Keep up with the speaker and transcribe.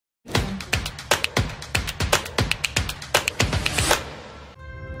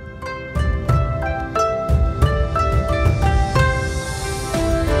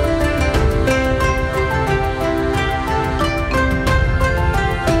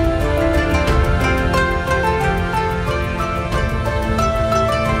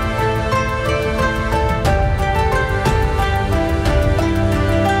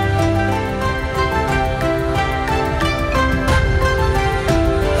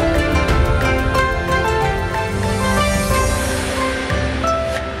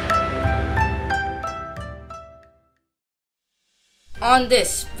On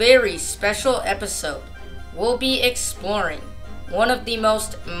this very special episode, we'll be exploring one of the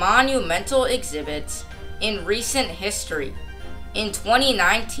most monumental exhibits in recent history. In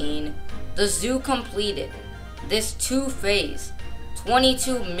 2019, the zoo completed this two-phase,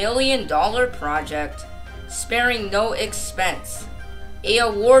 $22 million project, sparing no expense, a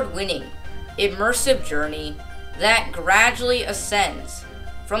award-winning, immersive journey that gradually ascends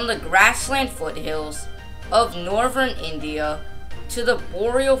from the grassland foothills of northern India to the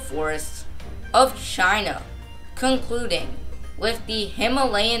boreal forests of China, concluding with the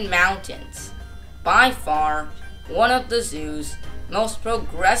Himalayan Mountains, by far one of the zoo's most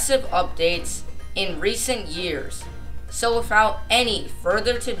progressive updates in recent years. So without any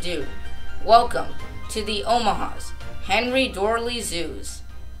further ado, welcome to the Omaha's Henry Doorly Zoo's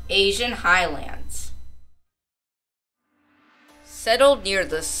Asian Highlands. Settled near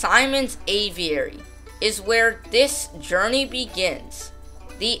the Simon's Aviary is where this journey begins.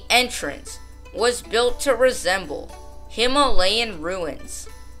 The entrance was built to resemble Himalayan ruins,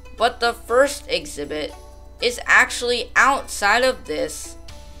 but the first exhibit is actually outside of this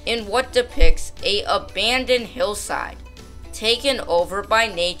in what depicts a abandoned hillside taken over by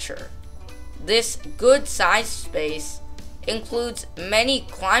nature. This good-sized space includes many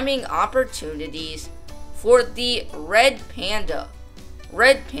climbing opportunities for the red panda.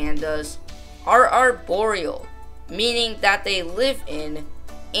 Red pandas are arboreal, meaning that they live in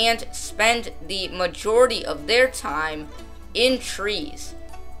and spend the majority of their time in trees.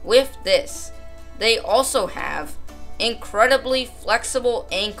 With this, they also have incredibly flexible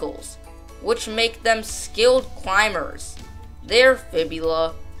ankles, which make them skilled climbers. Their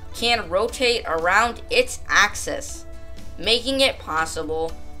fibula can rotate around its axis, making it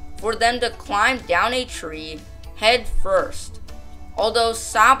possible for them to climb down a tree head first. Although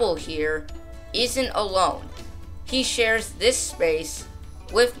Sable here isn't alone, he shares this space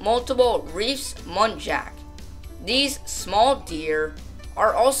with multiple Reeves Muntjac. These small deer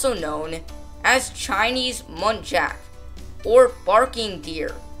are also known as Chinese Muntjac or barking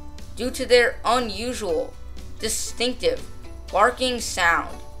deer due to their unusual, distinctive barking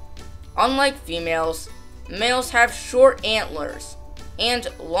sound. Unlike females, males have short antlers and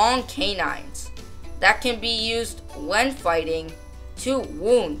long canines that can be used when fighting to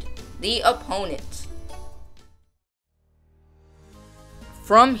wound the opponent.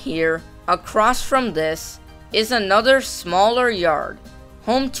 From here, across from this, is another smaller yard,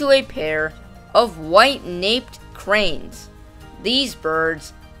 home to a pair of white-naped cranes. These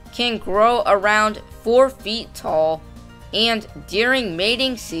birds can grow around 4 feet tall, and during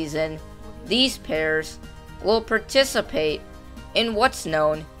mating season, these pairs will participate in what's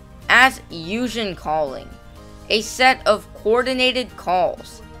known as Yuuzhan calling, a set of coordinated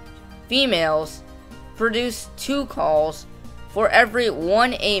calls. Females produce 2 calls for every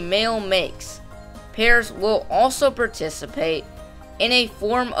one a male makes. Pairs will also participate in a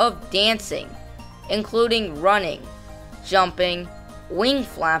form of dancing, including running, jumping, wing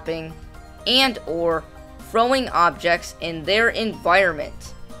flapping, and or throwing objects in their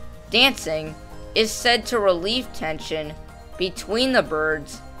environment. Dancing is said to relieve tension between the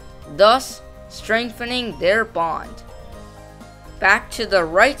birds, thus strengthening their bond. Back to the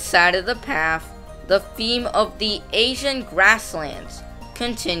right side of the path, the theme of the Asian grasslands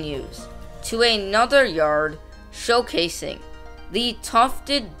continues to another yard showcasing the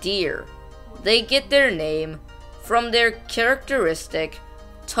Tufted Deer. They get their name from their characteristic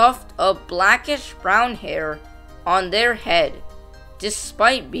tuft of blackish brown hair on their head.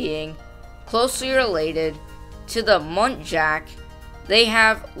 Despite being closely related to the Muntjac, they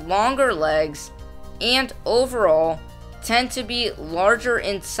have longer legs and overall tend to be larger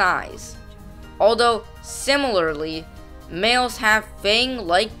in size. Although similarly, males have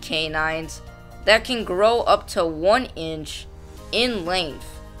fang-like canines that can grow up to 1 inch in length.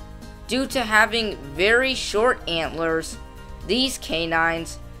 Due to having very short antlers, these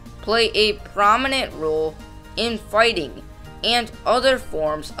canines play a prominent role in fighting and other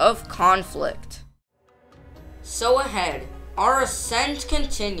forms of conflict. So ahead, our ascent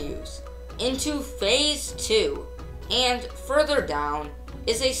continues into Phase 2, and further down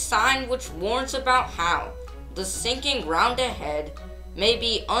is a sign which warns about how the sinking ground ahead may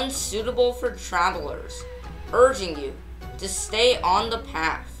be unsuitable for travelers, urging you to stay on the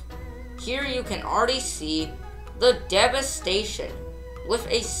path. Here you can already see the devastation with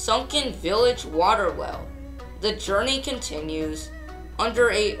a sunken village water well. The journey continues under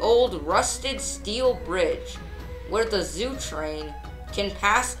an old rusted steel bridge where the zoo train can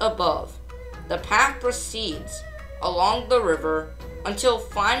pass above. The path proceeds along the river until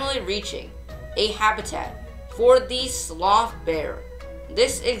finally reaching a habitat for the Sloth Bear,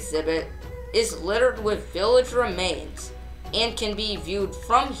 This exhibit is littered with village remains and can be viewed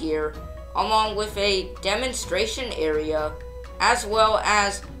from here, along with a demonstration area, as well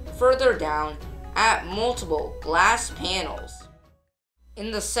as further down at multiple glass panels.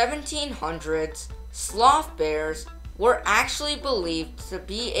 In the 1700s, sloth bears were actually believed to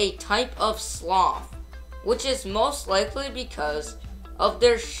be a type of sloth, which is most likely because of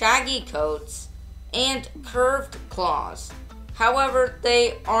their shaggy coats and curved claws. However,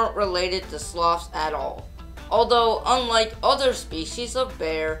 they aren't related to sloths at all. Although, unlike other species of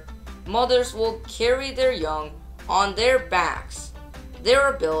bear, mothers will carry their young on their backs. Their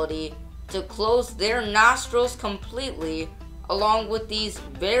ability to close their nostrils completely, along with these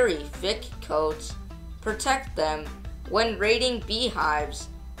very thick coats, protect them when raiding beehives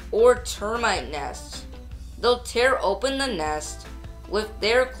or termite nests. They'll tear open the nest with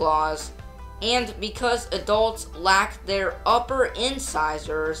their claws, and because adults lack their upper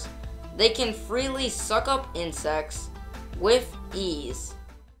incisors, they can freely suck up insects with ease.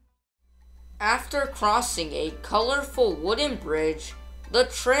 After crossing a colorful wooden bridge, the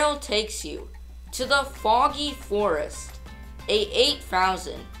trail takes you to the Foggy Forest, a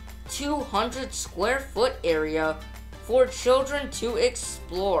 8,200 square foot area for children to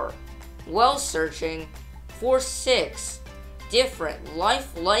explore, while searching for 6 different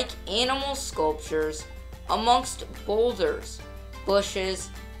lifelike animal sculptures amongst boulders, bushes,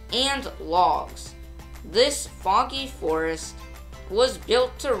 and logs. This foggy forest was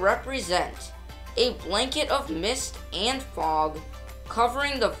built to represent a blanket of mist and fog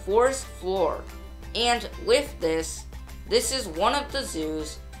covering the forest floor, and with this is one of the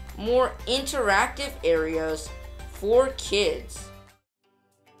zoo's more interactive areas for kids.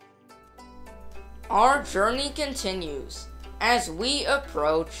 Our journey continues as we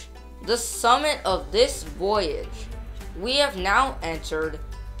approach the summit of this voyage. We have now entered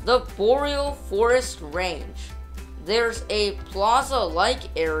the boreal forest range. There's a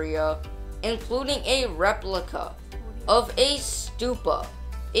plaza-like area, including a replica of a stupa,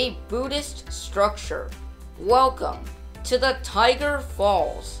 a Buddhist structure. Welcome to the Tiger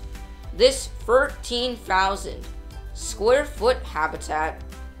Falls. This 13,000 square foot habitat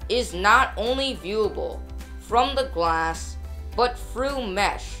is not only viewable from the glass, but through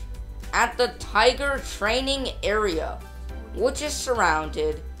mesh at the tiger training area, which is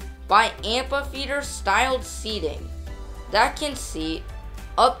surrounded by amphitheater-styled seating that can seat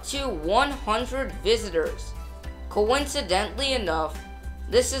up to 100 visitors. Coincidentally enough,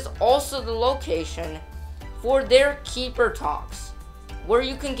 this is also the location for their keeper talks, where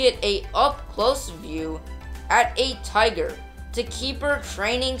you can get a up-close view at a tiger to keeper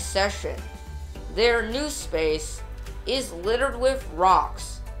training session. Their new space is littered with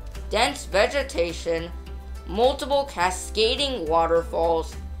rocks, dense vegetation, multiple cascading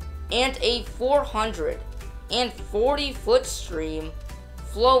waterfalls, and a 440-foot stream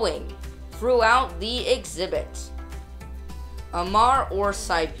flowing throughout the exhibit. Amur or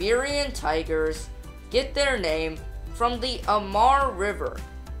Siberian tigers get their name from the Amur River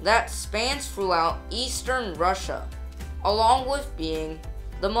that spans throughout eastern Russia, along with being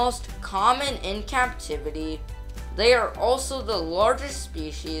the most common in captivity. They are also the largest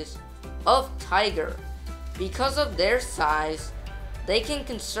species of tiger. Because of their size, they can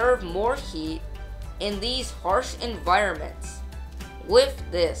conserve more heat in these harsh environments. With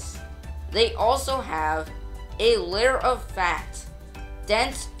this, they also have a layer of fat,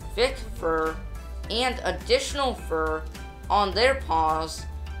 dense, thick fur, and additional fur on their paws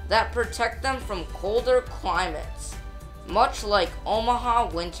that protect them from colder climates, much like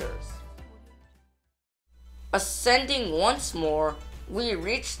Omaha winters. Ascending once more, we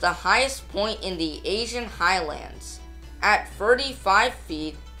reach the highest point in the Asian Highlands, at 35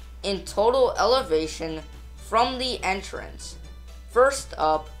 feet in total elevation from the entrance. First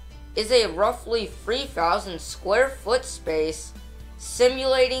up is a roughly 3,000 square foot space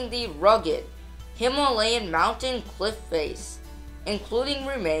simulating the rugged Himalayan mountain cliff face, including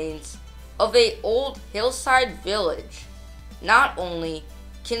remains of an old hillside village. Not only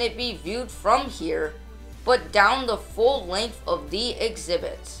can it be viewed from here, but down the full length of the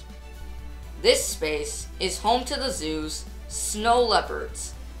exhibit. This space is home to the zoo's snow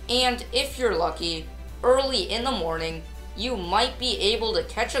leopards, and if you're lucky, early in the morning, you might be able to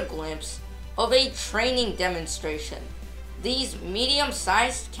catch a glimpse of a training demonstration. These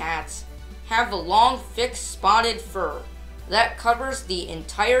medium-sized cats have a long, thick spotted fur that covers the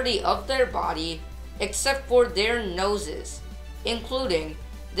entirety of their body except for their noses, including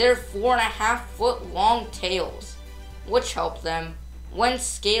their 4.5-foot long tails, which help them when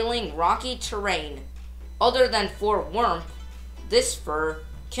scaling rocky terrain. Other than for warmth, This fur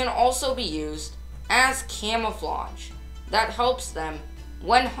can also be used as camouflage that helps them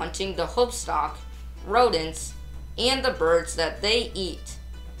when hunting the hoofstock, rodents, and the birds that they eat,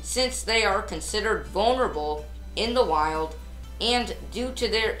 since they are considered vulnerable in the wild, and due to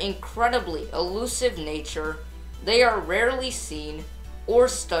their incredibly elusive nature, they are rarely seen or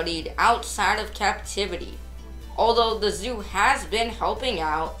studied outside of captivity. Although the zoo has been helping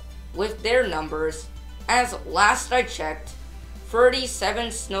out with their numbers, as last I checked,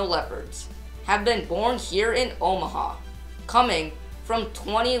 37 snow leopards have been born here in Omaha, coming from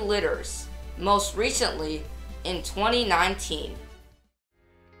 20 litters, most recently in 2019.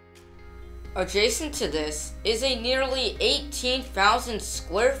 Adjacent to this is a nearly 18,000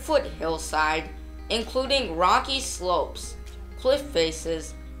 square foot hillside, including rocky slopes, cliff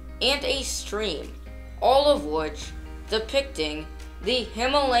faces, and a stream, all of which depicting the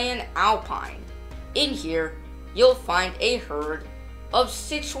Himalayan alpine. In here, you'll find a herd of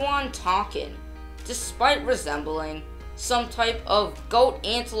Sichuan Takin. Despite resembling some type of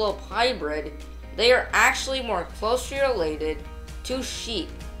goat-antelope hybrid, they are actually more closely related to sheep,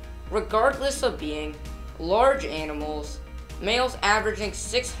 regardless of being large animals, males averaging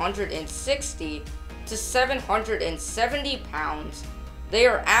 660 to 770 pounds. They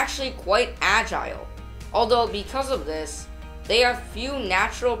are actually quite agile, although because of this, they have few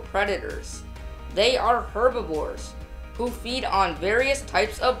natural predators. They are herbivores who feed on various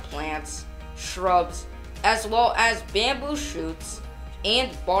types of plants, shrubs, as well as bamboo shoots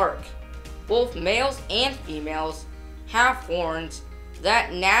and bark. Both males and females have horns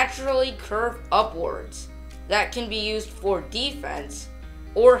that naturally curve upwards that can be used for defense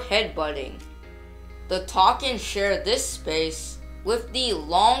or headbutting. The Takin share this space with the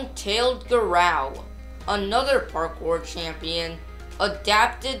long-tailed Goral, another parkour champion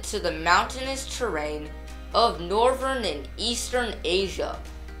adapted to the mountainous terrain of northern and eastern Asia.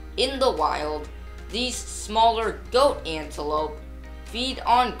 In the wild, these smaller goat antelope feed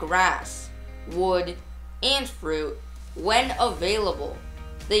on grass, wood, and fruit when available.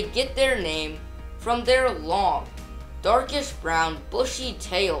 They get their name from their long, darkish brown bushy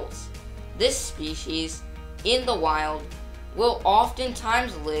tails. This species, in the wild, will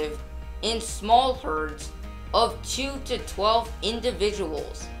oftentimes live in small herds of 2 to 12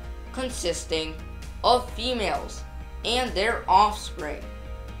 individuals, consisting of females and their offspring,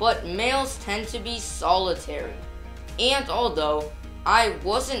 but males tend to be solitary. And although I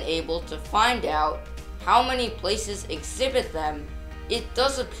wasn't able to find out how many places exhibit them, it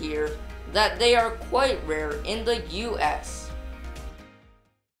does appear that they are quite rare in the US.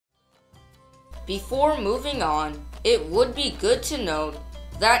 Before moving on, it would be good to note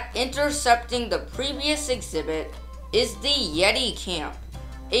that intercepting the previous exhibit is the Yeti Camp,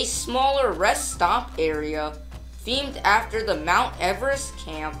 a smaller rest stop area themed after the Mount Everest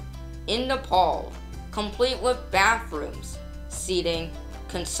camp in Nepal, complete with bathrooms, seating,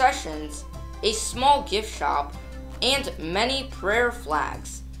 concessions, a small gift shop, and many prayer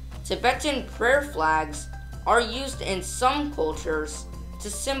flags. Tibetan prayer flags are used in some cultures to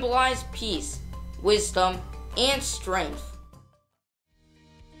symbolize peace, wisdom, and strength.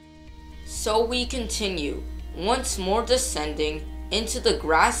 So we continue, once more descending into the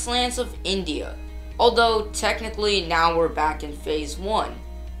grasslands of India, although technically now we're back in phase 1.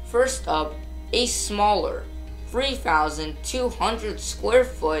 First up, a smaller 3,200 square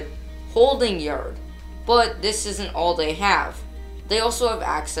foot holding yard, but this isn't all they have. They also have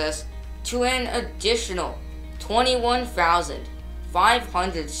access to an additional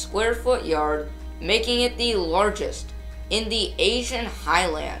 21,500 square foot yard, making it the largest in the Asian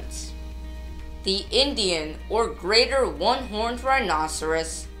Highlands. The Indian or greater one-horned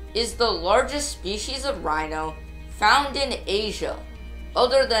rhinoceros is the largest species of rhino found in Asia.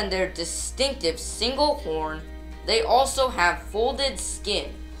 Other than their distinctive single horn, they also have folded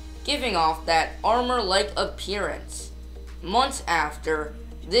skin, giving off that armor-like appearance. Months after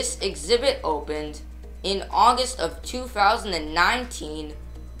this exhibit opened, in August of 2019,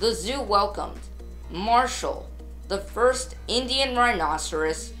 the zoo welcomed Marshall, the first Indian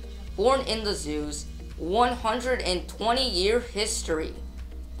rhinoceros born in the zoo's 120-year history.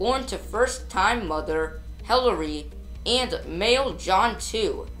 Born to first-time mother Hillary and male John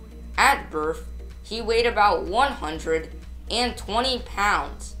too. At birth, he weighed about 120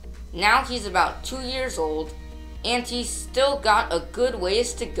 pounds. Now he's about 2 years old, and he's still got a good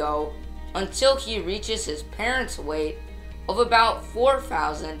ways to go until he reaches his parents' weight of about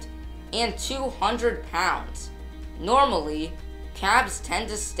 4,200 pounds. Normally, calves tend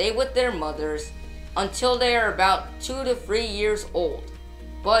to stay with their mothers until they are about 2 to 3 years old,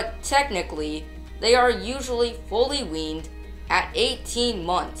 but technically, they are usually fully weaned at 18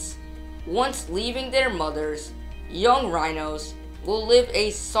 months. Once leaving their mothers, young rhinos will live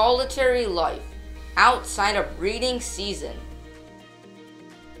a solitary life outside of breeding season.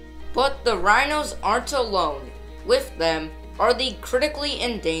 But the rhinos aren't alone. With them are the critically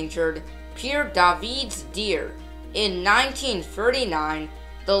endangered Père David's deer. In 1939,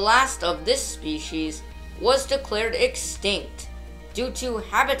 the last of this species was declared extinct due to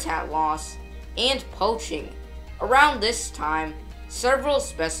habitat loss and poaching. Around this time, several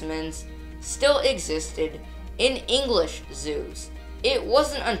specimens still existed in English zoos. It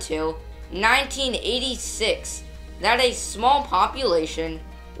wasn't until 1986 that a small population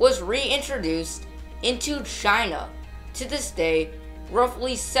was reintroduced into China. To this day,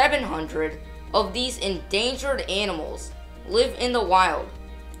 roughly 700 of these endangered animals live in the wild,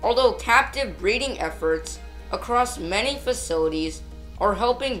 although captive breeding efforts across many facilities are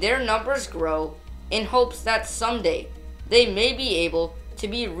helping their numbers grow in hopes that someday they may be able to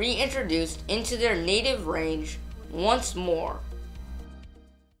be reintroduced into their native range once more.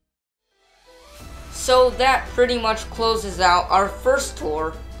 So that pretty much closes out our first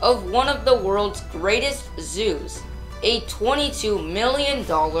tour of one of the world's greatest zoos, a $22 million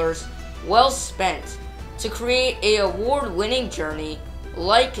well spent to create an award-winning journey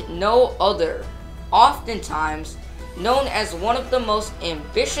like no other, oftentimes known as one of the most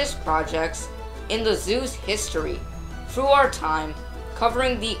ambitious projects in the zoo's history. Through our time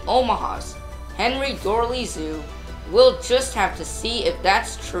covering the Omaha's Henry Dorley Zoo, we'll just have to see if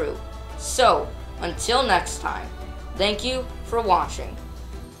that's true. So, until next time, thank you for watching.